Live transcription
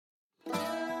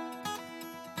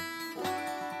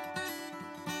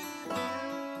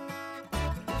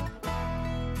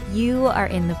You are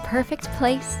in the perfect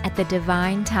place at the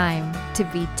divine time to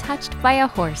be touched by a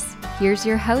horse. Here's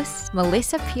your hosts,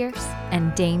 Melissa Pierce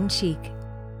and Dane Cheek.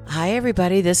 Hi,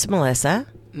 everybody. This is Melissa.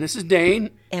 And this is Dane.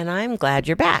 And I'm glad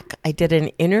you're back. I did an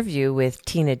interview with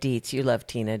Tina Dietz. You love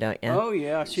Tina, don't you? Oh,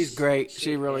 yeah. She's great.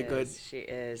 She's really good. She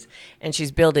is. And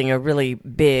she's building a really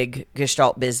big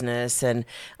Gestalt business. And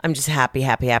I'm just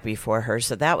happy for her.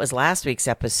 So that was last week's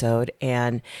episode.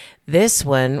 And this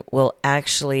one will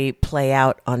actually play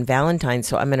out on Valentine's.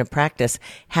 So I'm going to practice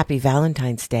Happy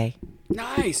Valentine's Day.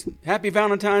 Nice. Happy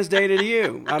Valentine's Day to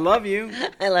you. I love you.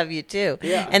 I love you too.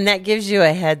 Yeah. And that gives you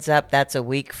a heads up. That's a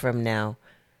week from now.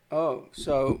 Oh,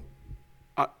 so,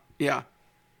 yeah.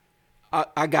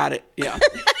 I got it. Yeah.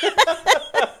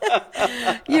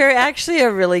 You're actually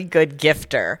a really good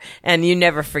gifter, and you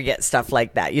never forget stuff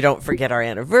like that. You don't forget our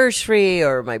anniversary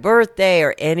or my birthday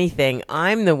or anything.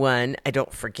 I'm the one, I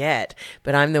don't forget,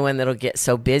 but I'm the one that'll get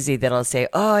so busy that I'll say,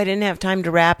 oh, I didn't have time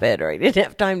to wrap it, or I didn't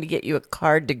have time to get you a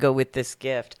card to go with this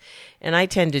gift. And I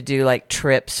tend to do like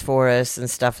trips for us and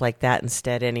stuff like that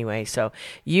instead anyway. So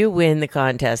you win the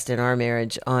contest in our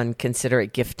marriage on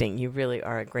considerate gifting. You really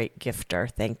are a great gifter.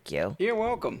 Thank you. You're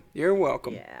welcome. You're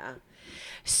welcome. Yeah.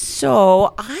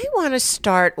 So I want to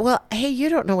start. Well, hey, you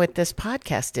don't know what this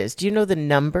podcast is. Do you know the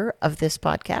number of this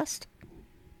podcast?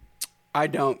 I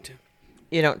don't.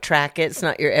 You don't track it? It's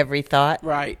not your every thought?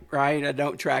 Right. I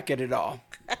don't track it at all.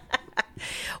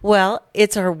 Well,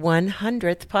 it's our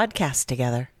 100th podcast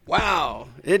together. Wow.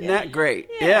 Isn't that great?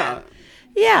 Yeah.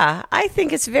 Yeah, I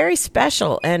think it's very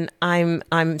special, and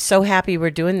I'm so happy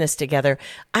we're doing this together.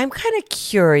 I'm kind of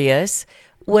curious.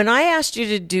 When I asked you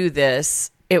to do this,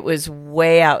 it was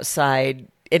way outside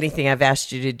anything I've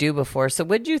asked you to do before. So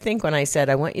what did you think when I said,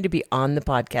 I want you to be on the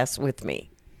podcast with me?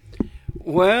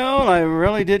 Well, I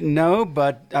really didn't know,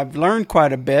 but I've learned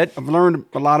quite a bit. I've learned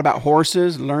a lot about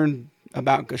horses, learned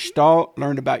about Gestalt,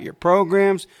 learned about your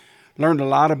programs, learned a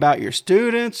lot about your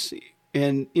students.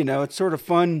 And, it's sort of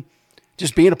fun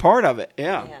just being a part of it.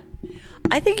 Yeah.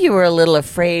 I think you were a little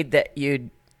afraid that you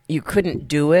couldn't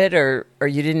do it or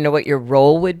you didn't know what your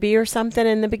role would be or something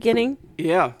in the beginning.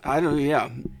 Yeah, I don't. Yeah,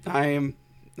 I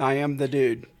am the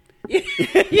dude.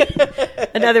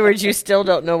 In other words, you still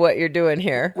don't know what you're doing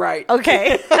here. Right.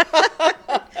 Okay.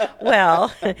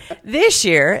 Well, this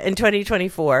year in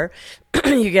 2024,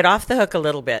 you get off the hook a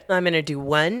little bit. I'm going to do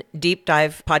one deep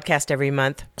dive podcast every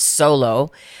month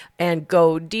solo and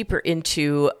go deeper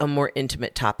into a more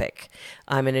intimate topic.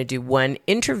 I'm going to do one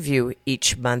interview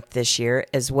each month this year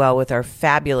as well with our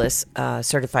fabulous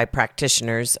certified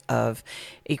practitioners of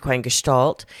equine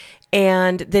Gestalt.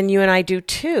 And then you and I do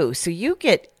two. So you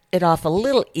get it off a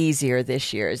little easier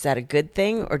this year. Is that a good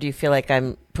thing? Or do you feel like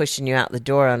I'm pushing you out the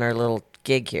door on our little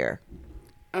gig here?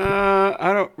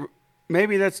 I don't.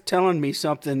 Maybe that's telling me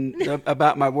something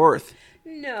about my worth.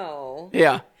 No.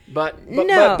 Yeah, but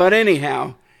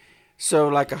anyhow, so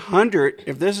like 100.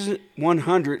 If this is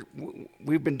 100,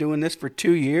 we've been doing this for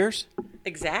 2 years.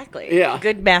 Exactly. Yeah.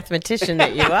 Good mathematician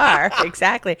that you are.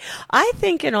 Exactly. I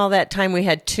think in all that time we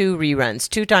had 2 reruns,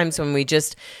 2 times when we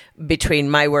just, between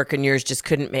my work and yours, just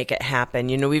couldn't make it happen.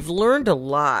 We've learned a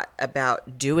lot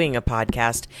about doing a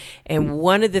podcast. And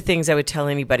one of the things I would tell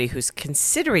anybody who's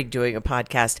considering doing a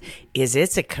podcast is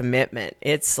it's a commitment.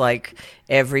 It's like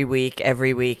every week.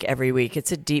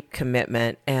 It's a deep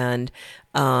commitment. And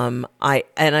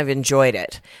I've enjoyed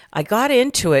it. I got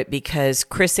into it because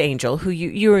Chris Angel, who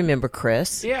you remember Chris.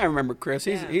 Yeah, I remember Chris.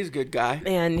 He's a good guy.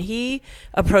 And he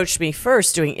approached me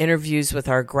first doing interviews with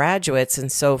our graduates. And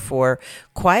so for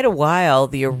quite a while,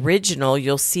 the original,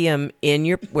 you'll see them in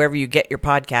wherever you get your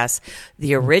podcasts,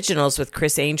 the originals with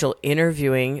Chris Angel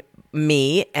interviewing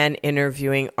me and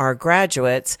interviewing our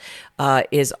graduates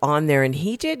is on there, and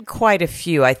he did quite a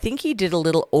few. I think he did a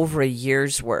little over a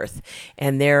year's worth,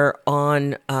 and they're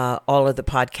on all of the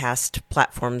podcast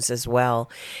platforms as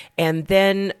well. And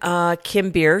then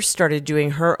Kim Beer started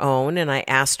doing her own, and I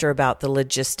asked her about the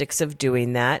logistics of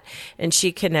doing that, and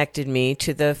she connected me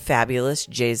to the fabulous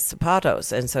Jazz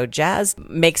Zapatos. And so Jazz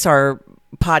makes our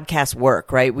podcast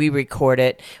work, right? We record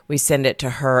it, we send it to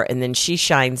her, and then she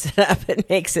shines it up and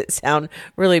makes it sound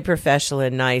really professional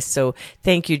and nice. So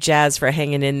thank you, Jazz, for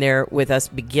hanging in there with us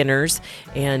beginners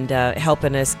and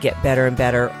helping us get better and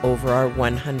better over our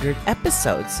 100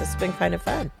 episodes. It's been kind of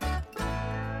fun.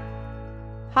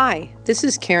 Hi, this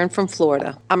is Karen from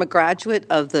Florida. I'm a graduate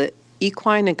of the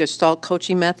Equine and Gestalt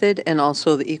Coaching Method and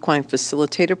also the Equine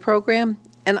Facilitator Program.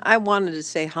 And I wanted to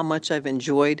say how much I've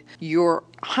enjoyed your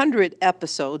 100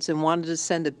 episodes and wanted to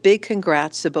send a big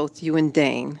congrats to both you and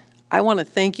Dane. I want to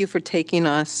thank you for taking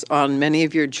us on many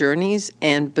of your journeys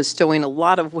and bestowing a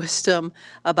lot of wisdom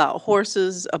about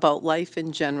horses, about life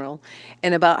in general,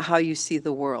 and about how you see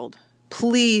the world.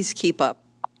 Please keep up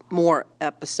more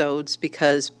episodes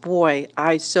because, boy,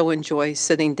 I so enjoy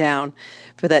sitting down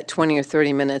for that 20 or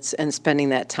 30 minutes and spending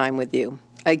that time with you.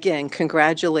 Again,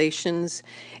 congratulations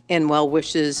and well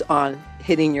wishes on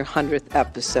hitting your 100th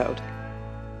episode.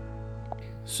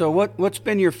 So what's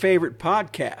been your favorite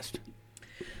podcast?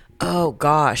 Oh,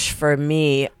 gosh, for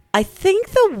me, I think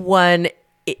the one,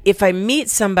 if I meet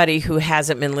somebody who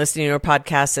hasn't been listening to a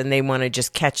podcast and they want to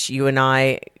just catch you and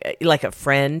I, like a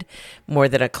friend more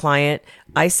than a client,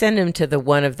 I send them to the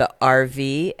one of the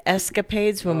RV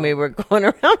escapades when we were going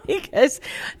around because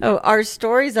our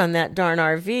stories on that darn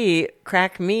RV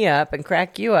crack me up and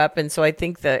crack you up. And so I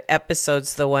think the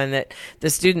episode's the one that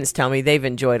the students tell me they've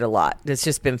enjoyed a lot. It's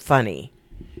just been funny.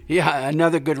 Yeah,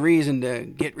 another good reason to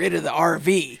get rid of the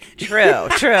RV. True.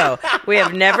 We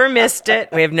have never missed it.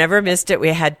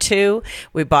 We had 2.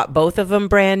 We bought both of them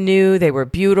brand new. They were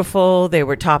beautiful. They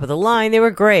were top of the line. They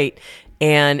were great.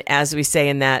 And as we say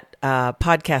in that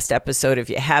podcast episode, if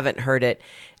you haven't heard it,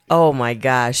 oh my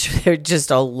gosh, there's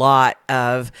just a lot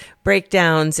of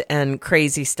breakdowns and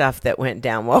crazy stuff that went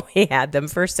down while we had them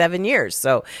for 7 years.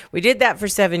 So we did that for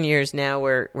 7 years. Now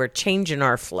we're changing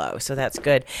our flow. So that's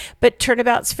good. But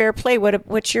Turnabout's Fair Play,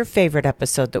 what's your favorite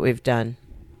episode that we've done?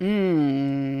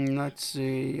 Let's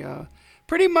see.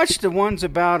 Pretty much the ones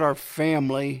about our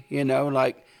family,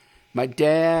 like my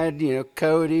dad,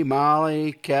 Cody,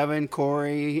 Molly, Kevin,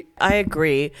 Corey. I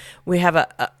agree. We have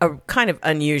a kind of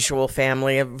unusual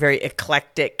family, a very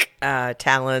eclectic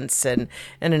talents and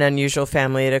an unusual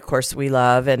family that, of course, we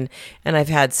love. And I've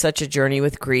had such a journey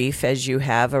with grief, as you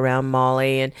have, around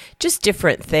Molly and just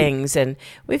different things. And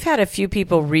we've had a few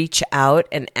people reach out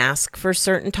and ask for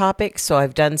certain topics. So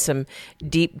I've done some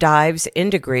deep dives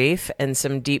into grief and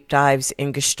some deep dives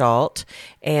in Gestalt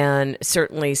and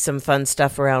certainly some fun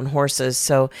stuff around horses.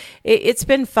 So it's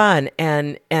been fun.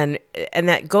 And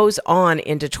that goes on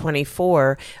into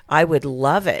 24. I would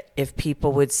love it if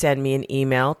people would send me an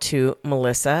email to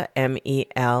Melissa,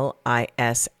 MELISA,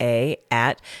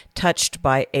 at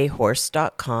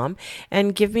touchedbyahorse.com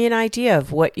and give me an idea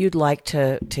of what you'd like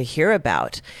to hear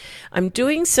about. I'm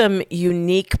doing some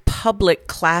unique public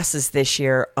classes this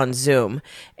year on Zoom,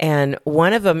 and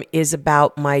one of them is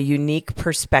about my unique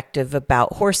perspective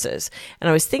about horses. And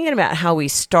I was thinking about how we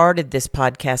started this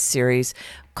podcast series,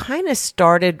 kind of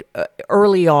started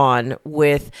early on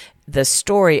with the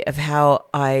story of how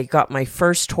I got my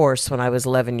first horse when I was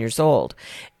 11 years old.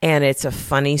 And it's a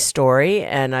funny story,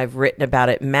 and I've written about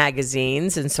it in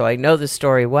magazines, and so I know the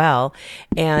story well.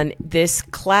 And this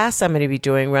class I'm going to be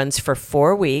doing runs for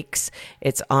 4 weeks.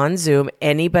 It's on Zoom.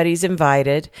 Anybody's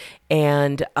invited,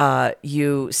 and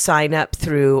you sign up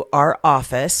through our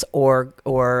office, or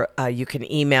you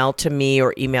can email to me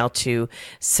or email to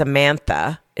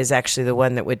Samantha, is actually the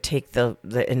one that would take the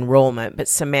enrollment, but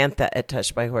Samantha at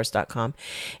touchedbyhorse.com.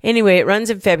 Anyway, it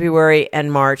runs in February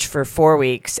and March for 4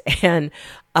 weeks, and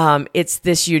it's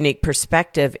this unique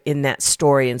perspective in that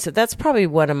story. And so that's probably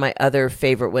one of my other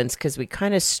favorite ones because we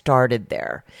kind of started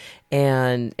there.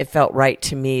 And it felt right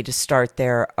to me to start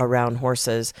there around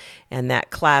horses. And that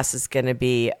class is going to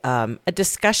be a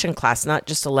discussion class, not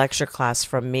just a lecture class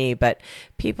from me, but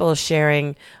people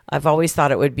sharing. I've always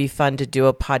thought it would be fun to do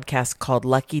a podcast called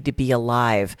Lucky to Be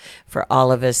Alive for all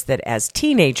of us that as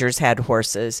teenagers had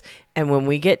horses. And when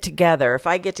we get together, if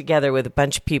I get together with a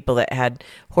bunch of people that had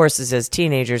horses as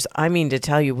teenagers, I mean to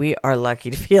tell you, we are lucky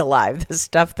to be alive. The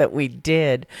stuff that we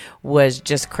did was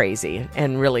just crazy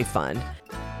and really fun.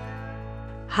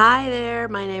 Hi there,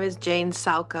 my name is Jane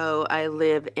Salco. I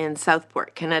live in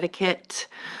Southport, Connecticut.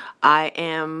 I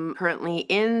am currently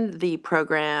in the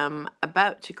program,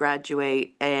 about to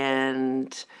graduate,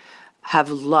 and have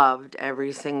loved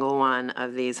every single one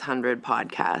of these 100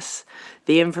 podcasts.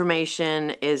 The information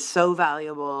is so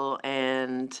valuable,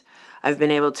 and I've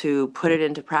been able to put it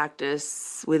into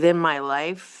practice within my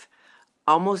life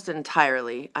almost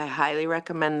entirely. I highly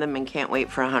recommend them and can't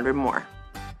wait for 100 more.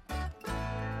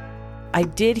 I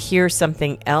did hear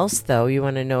something else, though. You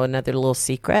want to know another little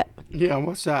secret? Yeah,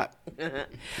 what's that?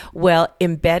 Well,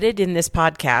 embedded in this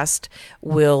podcast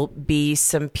will be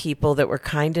some people that were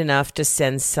kind enough to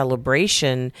send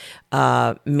celebration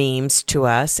memes to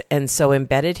us. And so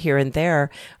embedded here and there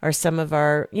are some of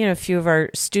our, a few of our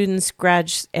students,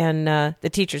 grads, and the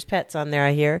teacher's pets on there,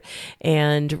 I hear.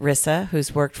 And Rissa,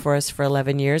 who's worked for us for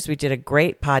 11 years. We did a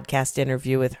great podcast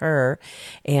interview with her.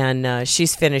 And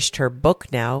she's finished her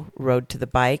book now, Road to the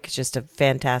Bike, just a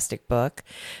fantastic book.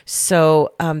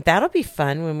 So that'll that'll be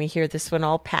fun when we hear this one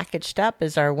all packaged up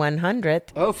as our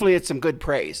 100th. Hopefully it's some good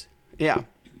praise. Yeah.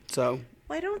 So.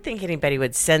 Well, I don't think anybody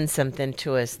would send something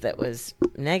to us that was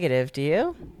negative, do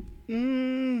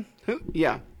you?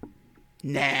 Yeah.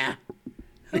 Nah.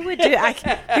 Who would do?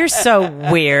 You're so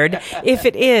weird. If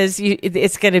it is,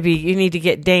 it's going to be. You need to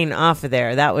get Dane off of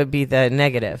there. That would be the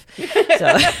negative.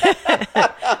 So,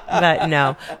 but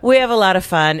no, we have a lot of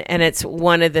fun, and it's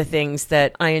one of the things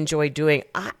that I enjoy doing.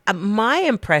 My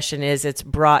impression is it's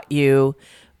brought you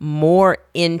more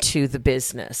into the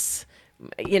business.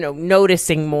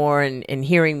 Noticing more and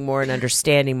hearing more and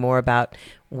understanding more about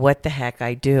what the heck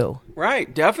I do.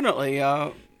 Right, definitely.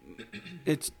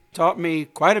 It's taught me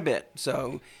quite a bit.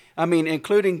 So, I mean,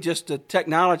 including just the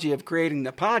technology of creating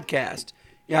the podcast.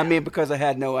 Yeah, I mean, because I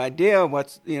had no idea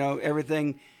what's,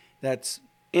 everything that's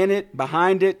in it,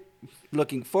 behind it,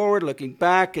 looking forward, looking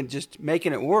back, and just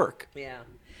making it work. Yeah.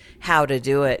 How to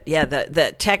do it. Yeah,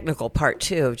 the technical part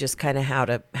too, of just kind of how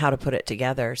to put it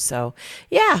together. So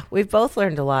yeah, we've both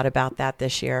learned a lot about that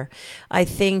this year. I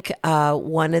think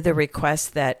one of the requests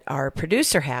that our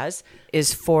producer has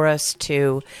is for us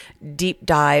to deep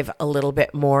dive a little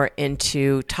bit more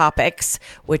into topics,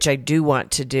 which I do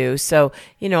want to do. So,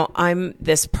 I'm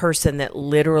this person that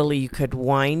literally you could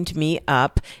wind me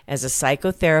up as a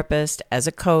psychotherapist, as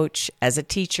a coach, as a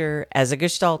teacher, as a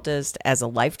gestaltist, as a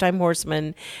lifetime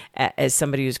horseman, as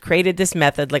somebody who's created this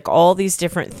method, like all these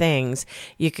different things.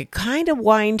 You could kind of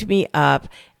wind me up,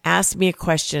 ask me a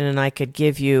question, and I could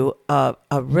give you a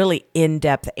really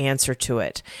in-depth answer to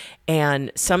it.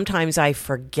 And sometimes I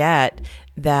forget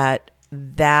that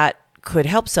could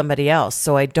help somebody else,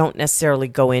 so I don't necessarily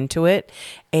go into it.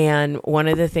 And one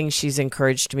of the things she's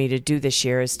encouraged me to do this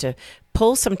year is to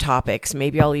pull some topics.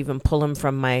 Maybe I'll even pull them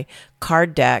from my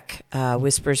card deck,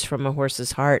 Whispers from a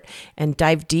Horse's Heart, and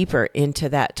dive deeper into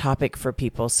that topic for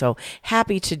people. So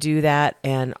happy to do that,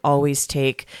 and always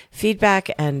take feedback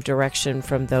and direction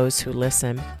from those who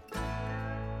listen.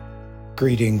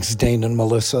 Greetings, Dane and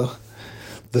Melissa.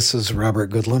 This is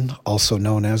Robert Goodland, also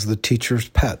known as the Teacher's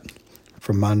Pet,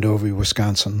 from Mondovi,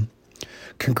 Wisconsin.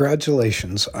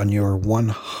 Congratulations on your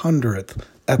 100th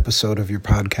episode of your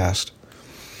podcast.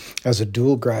 As a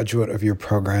dual graduate of your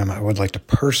program, I would like to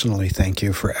personally thank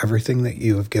you for everything that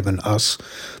you have given us,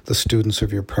 the students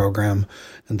of your program,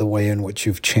 and the way in which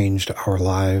you've changed our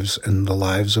lives and the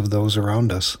lives of those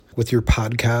around us. With your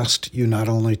podcast, you not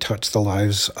only touch the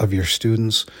lives of your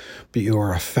students, but you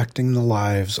are affecting the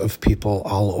lives of people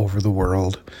all over the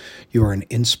world. You are an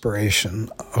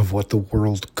inspiration of what the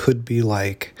world could be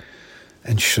like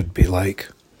and should be like.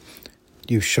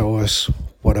 You show us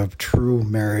what a true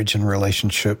marriage and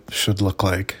relationship should look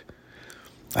like.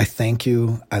 I thank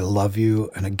you, I love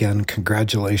you, and again,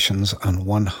 congratulations on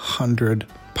 100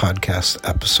 podcast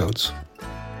episodes.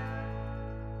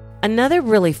 Another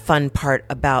really fun part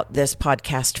about this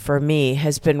podcast for me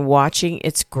has been watching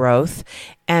its growth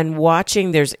and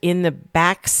watching there's in the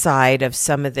backside of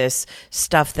some of this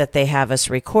stuff that they have us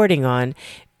recording on,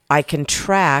 I can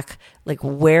track like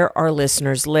where our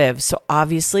listeners live. So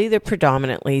obviously they're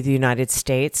predominantly the United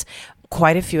States,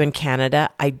 quite a few in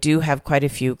Canada. I do have quite a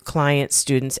few clients,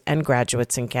 students, and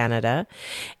graduates in Canada.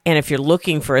 And if you're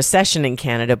looking for a session in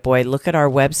Canada, boy, look at our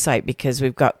website because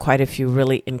we've got quite a few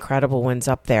really incredible ones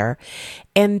up there.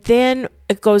 And then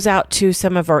it goes out to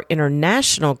some of our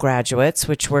international graduates,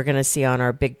 which we're going to see on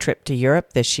our big trip to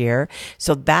Europe this year.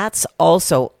 So that's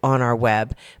also on our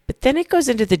web. But then it goes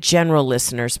into the general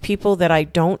listeners, people that I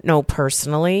don't know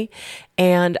personally.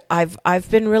 And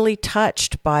I've been really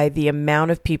touched by the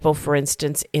amount of people, for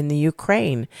instance, in the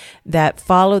Ukraine that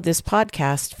follow this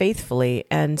podcast faithfully.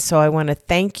 And so I want to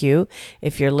thank you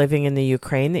if you're living in the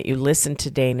Ukraine that you listen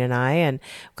to Dane and I. And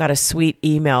got a sweet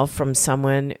email from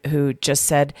someone who just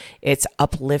said it's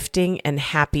uplifting and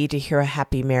happy to hear a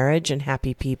happy marriage and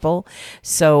happy people.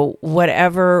 So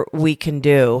whatever we can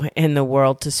do in the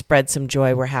world to spread some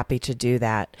joy, we're happy to do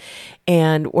that.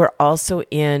 And we're also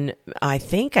in, I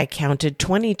think I counted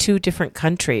 22 different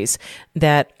countries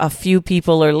that a few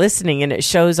people are listening, and it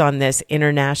shows on this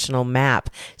international map.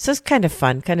 So it's kind of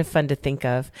fun to think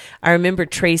of. I remember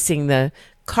tracing the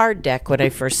card deck when I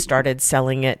first started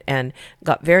selling it and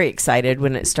got very excited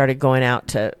when it started going out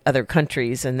to other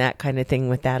countries and that kind of thing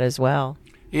with that as well.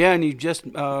 Yeah, and you just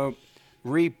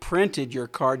reprinted your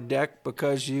card deck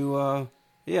because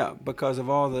because of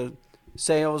all the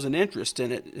sales and interest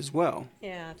in it as well.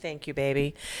 Yeah, thank you,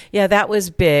 baby. Yeah, that was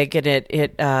big, and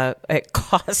it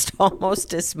cost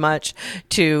almost as much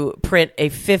to print a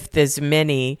fifth as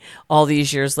many all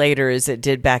these years later as it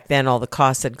did back then. All the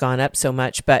costs had gone up so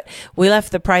much, but we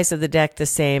left the price of the deck the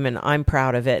same, and I'm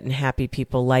proud of it and happy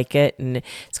people like it. And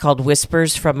it's called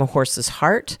Whispers from a Horse's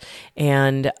Heart,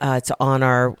 and it's on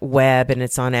our web, and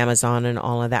it's on Amazon and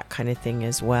all of that kind of thing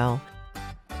as well.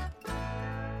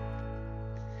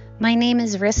 My name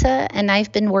is Rissa, and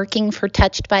I've been working for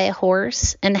Touched by a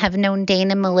Horse and have known Dane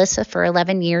and Melissa for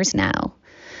 11 years now.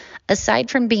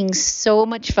 Aside from being so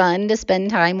much fun to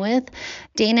spend time with,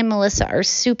 Dane and Melissa are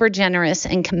super generous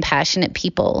and compassionate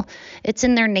people. It's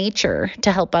in their nature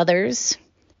to help others.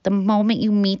 The moment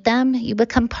you meet them, you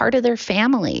become part of their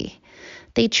family.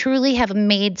 They truly have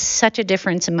made such a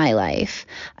difference in my life.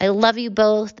 I love you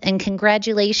both, and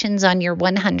congratulations on your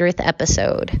 100th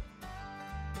episode.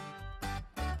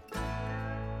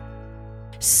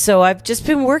 So I've just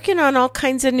been working on all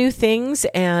kinds of new things,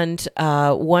 and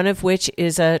one of which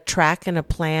is a track and a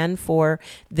plan for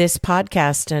this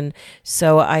podcast. And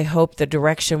so I hope the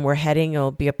direction we're heading will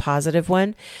be a positive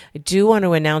one. I do want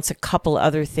to announce a couple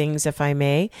other things, if I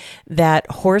may. That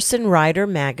Horse and Rider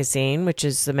magazine, which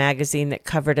is the magazine that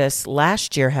covered us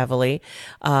last year heavily,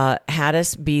 had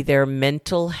us be their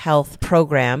mental health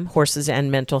program, horses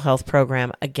and mental health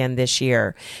program, again this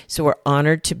year. So we're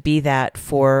honored to be that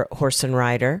for Horse and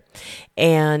Rider.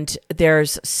 And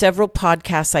there's several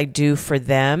podcasts I do for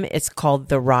them. It's called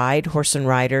The Ride, Horse and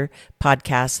Rider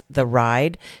podcast, The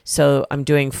Ride. So I'm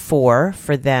doing 4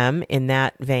 for them in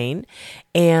that vein.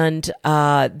 And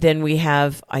then we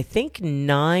have, I think,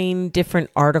 9 different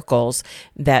articles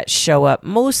that show up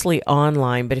mostly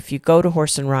online. But if you go to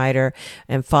Horse and Rider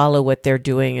and follow what they're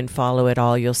doing and follow it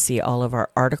all, you'll see all of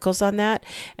our articles on that.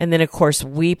 And then, of course,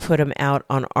 we put them out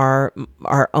on our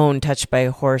own Touched by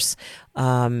a Horse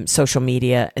social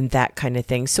media and that kind of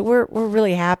thing. So we're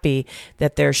really happy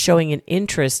that they're showing an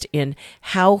interest in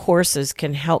how horses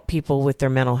can help people with their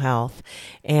mental health.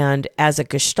 And as a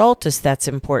Gestaltist, that's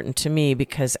important to me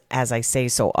because, as I say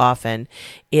so often,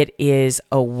 it is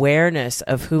awareness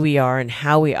of who we are and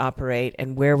how we operate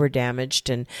and where we're damaged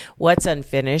and what's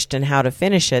unfinished and how to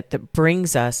finish it that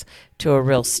brings us to a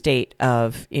real state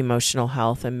of emotional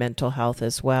health and mental health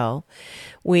as well.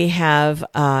 We have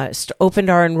opened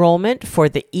our enrollment for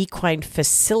the Equine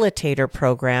Facilitator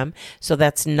program. So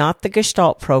that's not the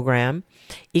Gestalt program.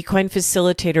 Equine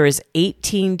Facilitator is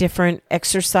 18 different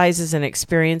exercises and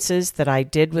experiences that I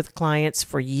did with clients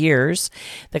for years.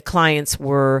 The clients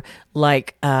were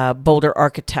like Boulder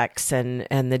Architects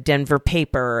and the Denver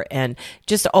Paper and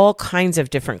just all kinds of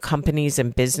different companies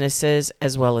and businesses,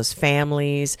 as well as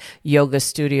families, yoga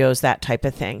studios, that type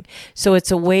of thing. So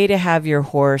it's a way to have your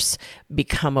horse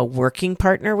become a working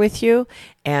partner with you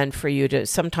and for you to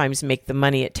sometimes make the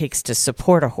money it takes to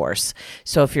support a horse.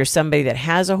 So if you're somebody that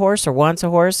has a horse or wants a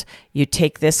horse, you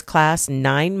take this class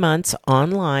 9 months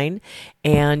online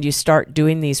and you start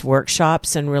doing these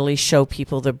workshops and really show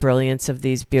people the brilliance of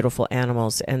these beautiful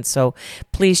animals. And so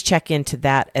please check into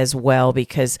that as well,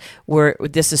 because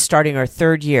this is starting our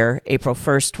 3rd year, April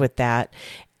 1st with that.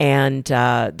 And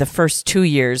the first 2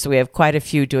 years, we have quite a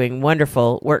few doing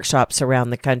wonderful workshops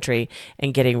around the country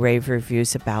and getting rave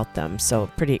reviews about them. So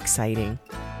pretty exciting.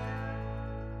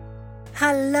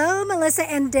 Hello, Melissa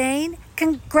and Dane.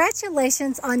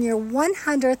 Congratulations on your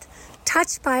 100th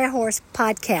Touched by a Horse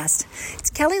podcast.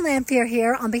 It's Kelly Lamphere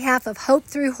here on behalf of Hope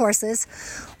Through Horses.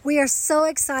 We are so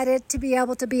excited to be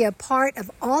able to be a part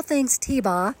of all things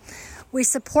T-BA. We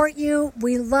support you.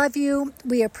 We love you.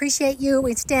 We appreciate you.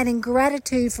 We stand in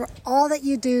gratitude for all that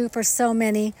you do for so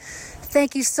many.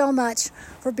 Thank you so much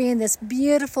for being this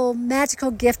beautiful,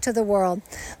 magical gift to the world.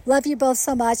 Love you both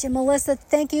so much. And Melissa,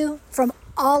 thank you from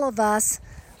all of us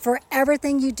for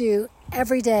everything you do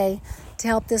every day to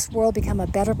help this world become a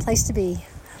better place to be.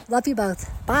 Love you both.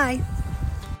 Bye.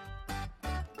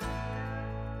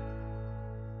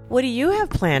 What do you have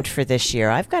planned for this year?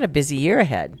 I've got a busy year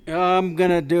ahead. I'm going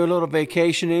to do a little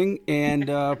vacationing and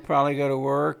probably go to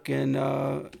work and,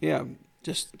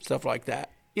 just stuff like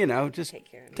that. You know, just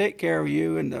take care of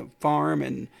you and the farm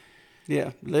and,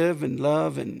 live and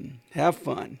love and have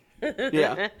fun.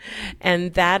 Yeah.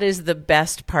 And that is the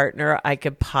best partner I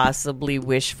could possibly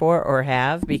wish for or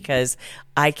have, because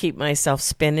I keep myself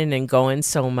spinning and going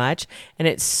so much. And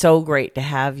it's so great to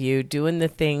have you doing the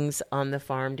things on the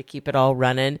farm to keep it all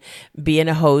running, being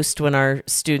a host when our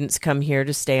students come here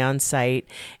to stay on site.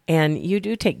 And you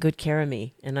do take good care of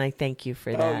me. And I thank you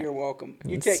for that. Oh, you're welcome.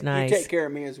 You It's nice. take care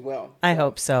of me as well. I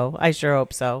hope so. I sure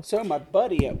hope so. So my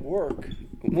buddy at work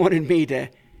wanted me to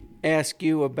ask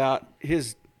you about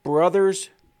his brother's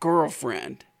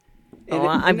girlfriend. And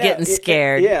I'm getting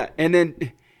scared. Yeah, and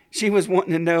then she was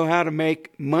wanting to know how to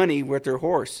make money with her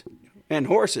horse and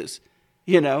horses,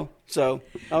 So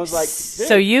I was like,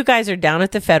 so you guys are down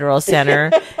at the Federal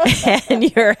Center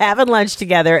and you're having lunch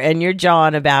together and you're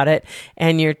jawing about it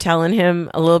and you're telling him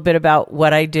a little bit about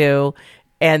what I do.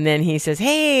 And then he says,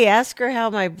 hey, ask her how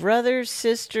my brother's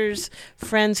sister's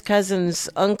friend's cousin's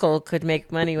uncle could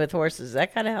make money with horses. Is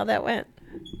that kind of how that went?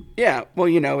 Yeah, well,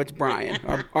 it's Brian,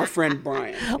 our friend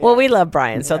Brian. Yeah. Well, we love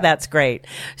Brian, so that's great.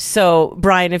 So,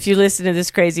 Brian, if you listen to this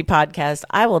crazy podcast,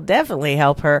 I will definitely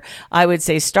help her. I would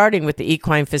say starting with the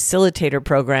Equine Facilitator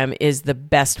Program is the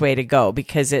best way to go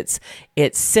because it's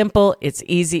simple, it's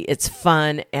easy, it's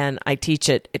fun, and I teach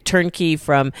it turnkey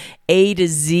from A to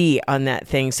Z on that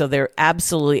thing. So they're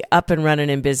absolutely up and running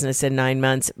in business in 9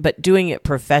 months, but doing it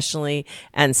professionally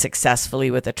and successfully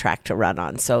with a track to run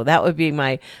on. So that would be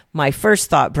my first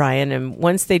thought, Brian. And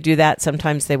once they do that,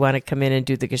 sometimes they want to come in and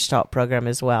do the Gestalt program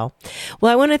as well. Well,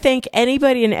 I want to thank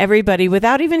anybody and everybody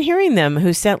without even hearing them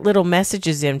who sent little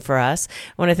messages in for us.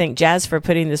 I want to thank Jazz for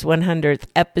putting this 100th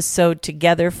episode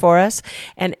together for us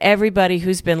and everybody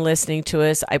who's been listening to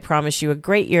us. I promise you a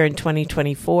great year in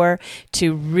 2024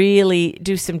 to really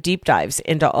do some deep dives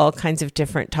into all kinds of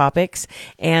different topics.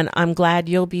 And I'm glad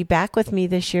you'll be back with me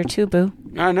this year too, Boo.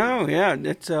 I know. Yeah,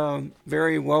 it's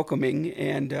very welcoming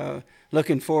and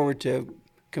looking forward to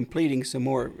completing some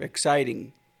more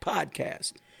exciting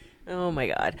podcasts. Oh, my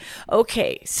God.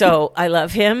 Okay, so I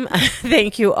love him.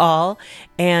 Thank you all.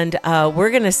 And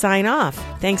we're going to sign off.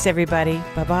 Thanks, everybody.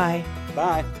 Bye-bye.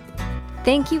 Bye.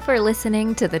 Thank you for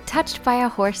listening to the Touched by a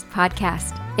Horse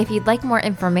podcast. If you'd like more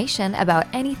information about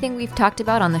anything we've talked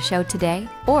about on the show today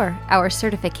or our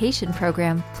certification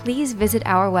program, please visit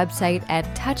our website at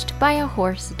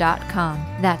touchedbyahorse.com.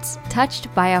 That's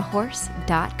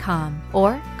touchedbyahorse.com.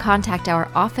 Or contact our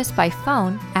office by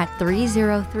phone at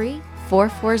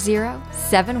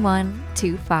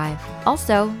 303-440-7125.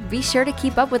 Also, be sure to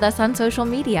keep up with us on social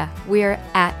media. We're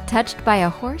at Touched by a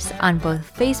Horse on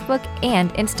both Facebook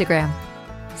and Instagram.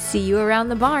 See you around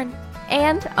the barn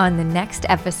and on the next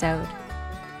episode.